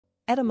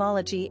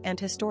Etymology and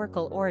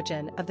historical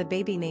origin of the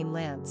baby name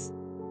Lance.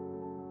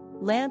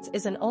 Lance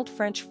is an Old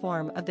French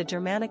form of the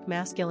Germanic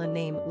masculine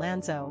name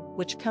Lanzo,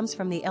 which comes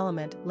from the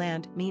element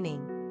land,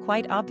 meaning,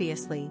 quite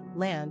obviously,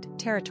 land,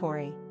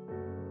 territory.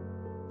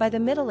 By the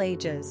Middle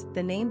Ages,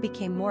 the name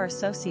became more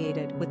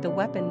associated with the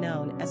weapon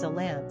known as a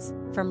lance,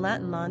 from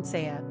Latin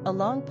lancea, a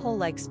long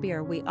pole-like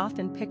spear we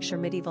often picture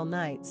medieval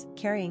knights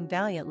carrying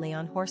valiantly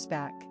on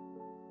horseback.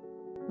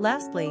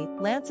 Lastly,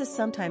 Lance is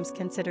sometimes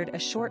considered a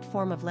short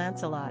form of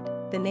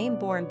Lancelot, the name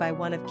borne by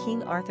one of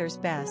King Arthur's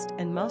best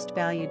and most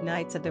valued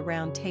knights of the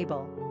Round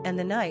Table, and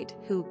the knight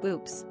who,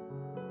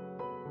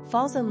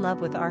 falls in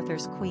love with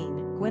Arthur's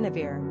queen,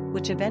 Guinevere,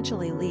 which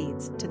eventually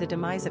leads to the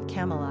demise of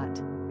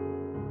Camelot.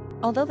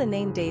 Although the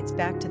name dates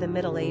back to the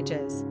Middle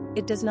Ages,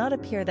 it does not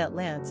appear that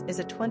Lance is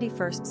a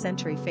 21st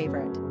century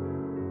favorite.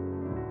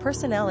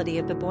 Personality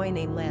of the boy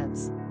named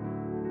Lance.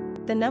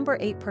 The number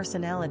 8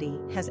 personality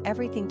has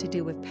everything to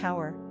do with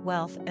power,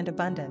 wealth, and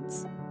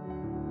abundance.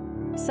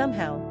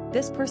 Somehow,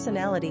 this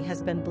personality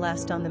has been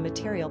blessed on the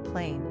material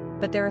plane,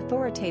 but their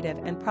authoritative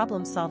and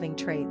problem-solving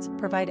traits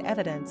provide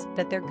evidence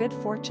that their good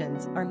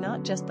fortunes are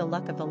not just the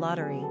luck of the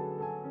lottery.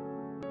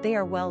 They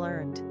are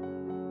well-earned.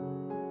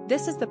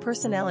 This is the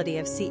personality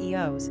of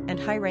CEOs and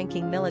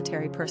high-ranking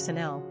military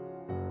personnel.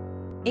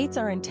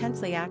 8s are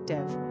intensely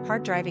active,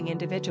 hard-driving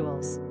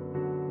individuals.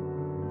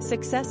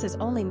 Success is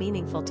only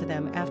meaningful to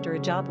them after a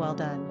job well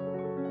done.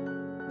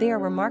 They are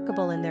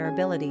remarkable in their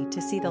ability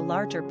to see the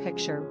larger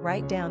picture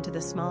right down to the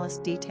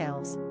smallest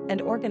details,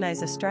 and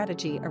organize a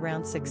strategy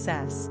around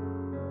success.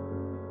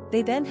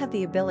 They then have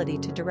the ability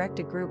to direct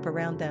a group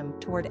around them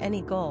toward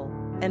any goal,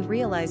 and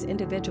realize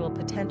individual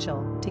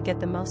potential to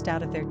get the most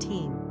out of their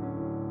team.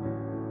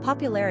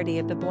 Popularity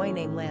of the boy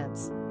named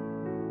Lance.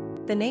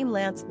 The name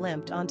Lance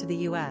limped onto the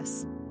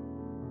U.S.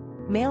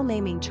 male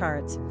naming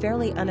charts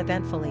fairly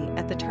uneventfully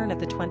at the turn of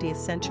the 20th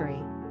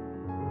century.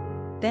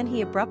 Then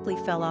he abruptly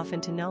fell off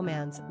into no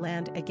man's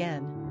land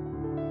again.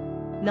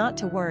 Not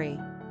to worry.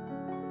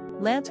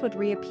 Lance would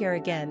reappear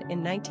again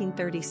in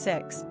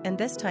 1936, and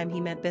this time he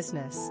meant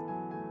business.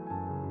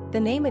 The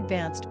name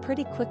advanced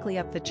pretty quickly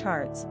up the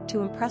charts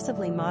to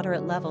impressively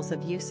moderate levels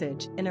of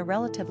usage in a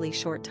relatively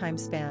short time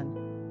span.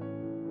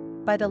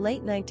 By the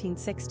late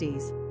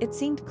 1960s, it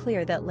seemed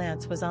clear that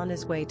Lance was on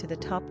his way to the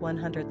top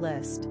 100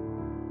 list.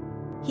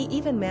 He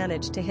even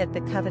managed to hit the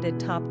coveted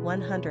top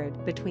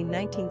 100 between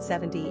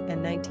 1970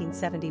 and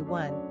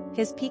 1971.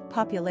 His peak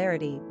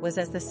popularity was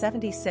as the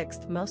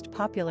 76th most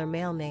popular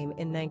male name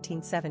in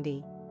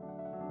 1970.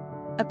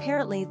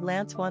 Apparently,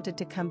 Lance wanted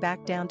to come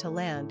back down to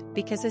land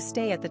because his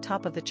stay at the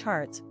top of the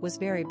charts was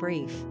very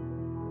brief.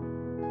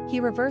 He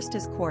reversed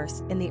his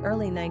course in the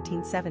early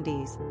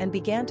 1970s and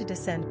began to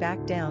descend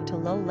back down to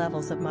low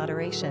levels of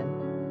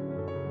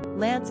moderation.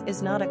 Lance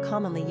is not a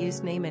commonly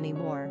used name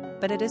anymore,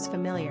 but it is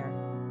familiar.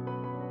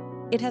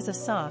 It has a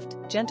soft,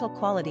 gentle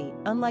quality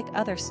unlike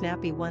other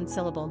snappy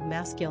one-syllable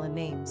masculine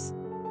names.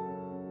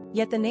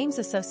 Yet the name's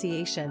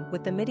association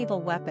with the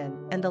medieval weapon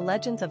and the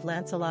legends of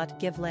Lancelot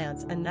give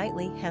Lance a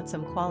knightly,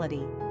 handsome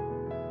quality.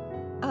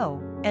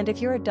 Oh, and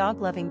if you're a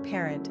dog-loving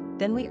parent,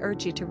 then we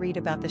urge you to read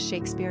about the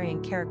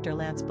Shakespearean character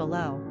Lance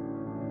below.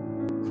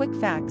 Quick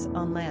facts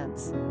on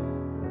Lance.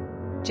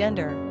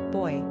 Gender,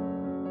 boy.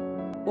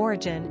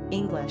 Origin,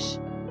 English.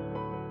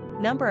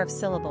 Number of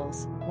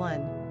syllables,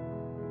 1.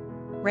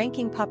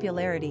 Ranking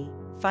popularity,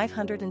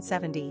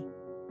 570.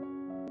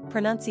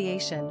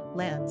 Pronunciation,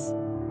 Lance.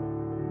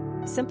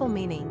 Simple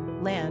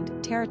meaning,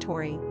 land,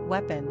 territory,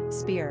 weapon,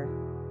 spear.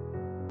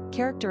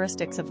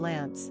 Characteristics of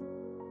Lance.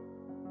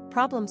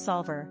 Problem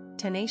solver,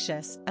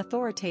 tenacious,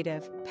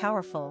 authoritative,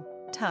 powerful,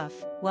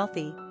 tough,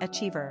 wealthy,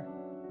 achiever.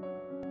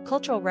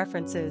 Cultural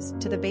references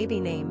to the baby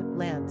name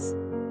Lance.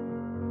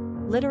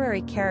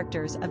 Literary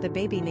characters of the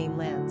baby name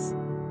Lance.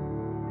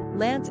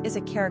 Lance is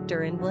a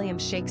character in William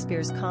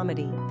Shakespeare's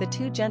comedy, The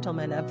Two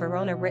Gentlemen of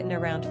Verona, written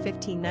around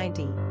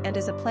 1590, and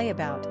is a play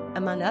about,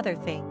 among other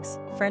things,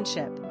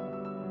 friendship.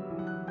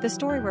 The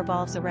story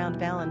revolves around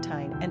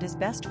Valentine and his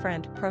best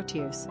friend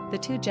Proteus, the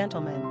two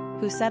gentlemen,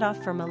 who set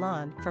off for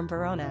Milan from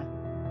Verona.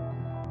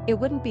 It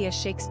wouldn't be a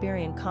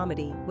Shakespearean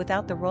comedy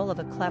without the role of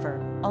a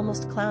clever,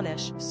 almost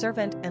clownish,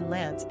 servant, and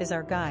Lance is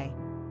our guy.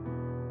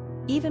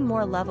 Even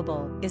more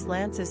lovable is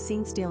Lance's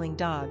scene-stealing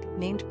dog,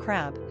 named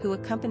Crab, who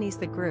accompanies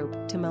the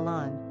group to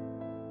Milan.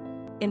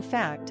 In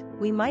fact,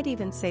 we might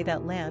even say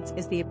that Lance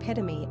is the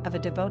epitome of a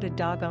devoted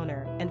dog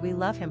owner, and we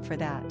love him for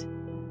that.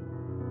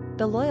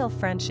 The loyal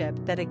friendship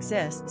that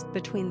exists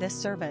between this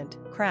servant,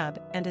 Crab,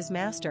 and his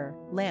master,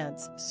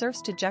 Lance,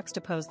 serves to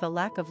juxtapose the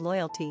lack of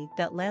loyalty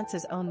that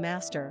Lance's own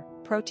master,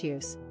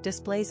 Proteus,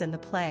 displays in the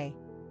play.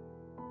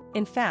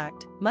 In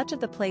fact, much of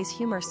the play's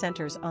humor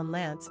centers on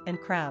Lance and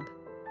Crab.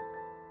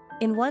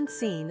 In one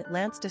scene,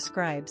 Lance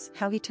describes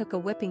how he took a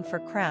whipping for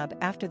Crab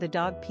after the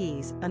dog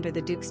pees under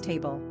the Duke's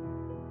table.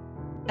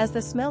 As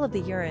the smell of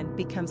the urine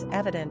becomes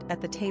evident at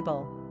the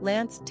table,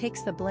 Lance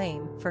takes the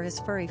blame for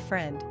his furry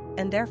friend,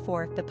 and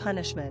therefore the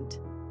punishment.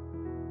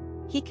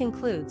 He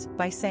concludes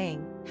by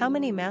saying, "How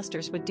many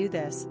masters would do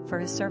this for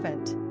his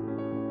servant?"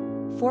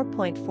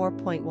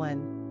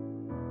 4.4.1.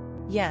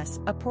 Yes,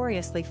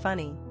 uproariously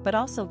funny, but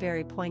also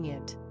very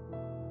poignant.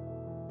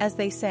 As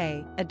they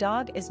say, a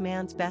dog is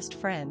man's best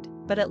friend,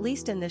 but at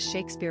least in this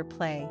Shakespeare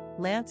play,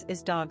 Lance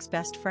is dog's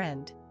best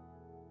friend.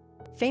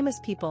 Famous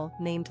people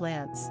named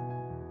Lance.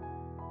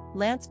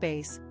 Lance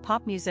Bass,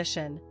 pop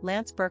musician,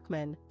 Lance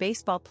Berkman,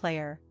 baseball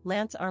player,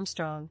 Lance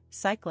Armstrong,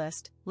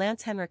 cyclist,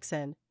 Lance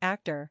Henriksen,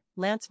 actor,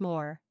 Lance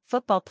Moore,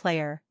 football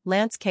player,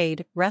 Lance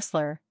Cade,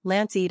 wrestler,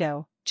 Lance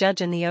Ito,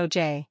 judge in the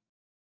O.J.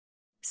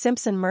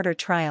 Simpson murder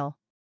trial.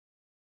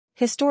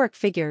 Historic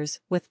figures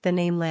with the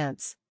name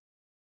Lance.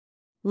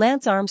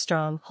 Lance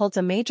Armstrong holds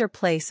a major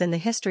place in the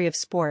history of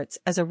sports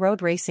as a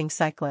road racing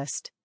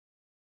cyclist.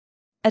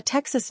 A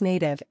Texas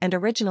native and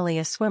originally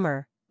a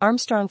swimmer,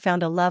 Armstrong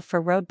found a love for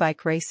road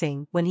bike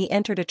racing when he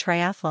entered a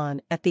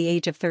triathlon at the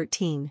age of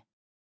 13.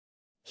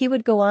 He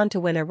would go on to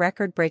win a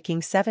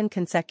record-breaking 7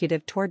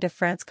 consecutive Tour de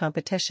France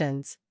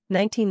competitions,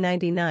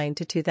 1999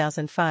 to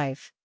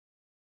 2005.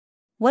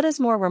 What is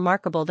more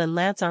remarkable than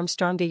Lance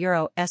Armstrong de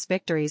Euro's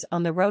victories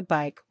on the road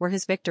bike were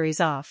his victories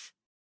off.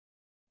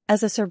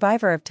 As a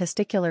survivor of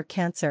testicular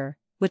cancer,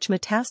 which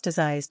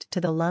metastasized to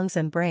the lungs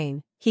and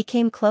brain, he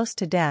came close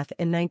to death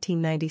in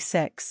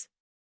 1996.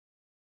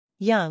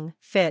 Young,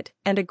 fit,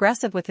 and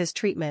aggressive with his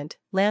treatment,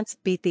 Lance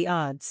beat the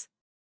odds.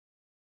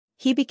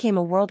 He became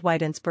a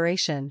worldwide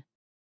inspiration.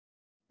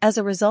 As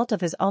a result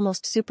of his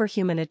almost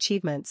superhuman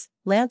achievements,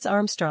 Lance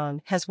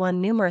Armstrong has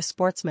won numerous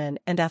sportsman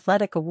and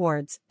athletic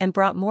awards and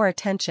brought more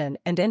attention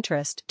and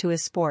interest to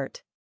his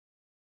sport.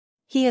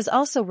 He has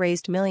also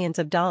raised millions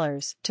of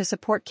dollars to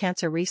support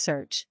cancer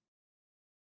research.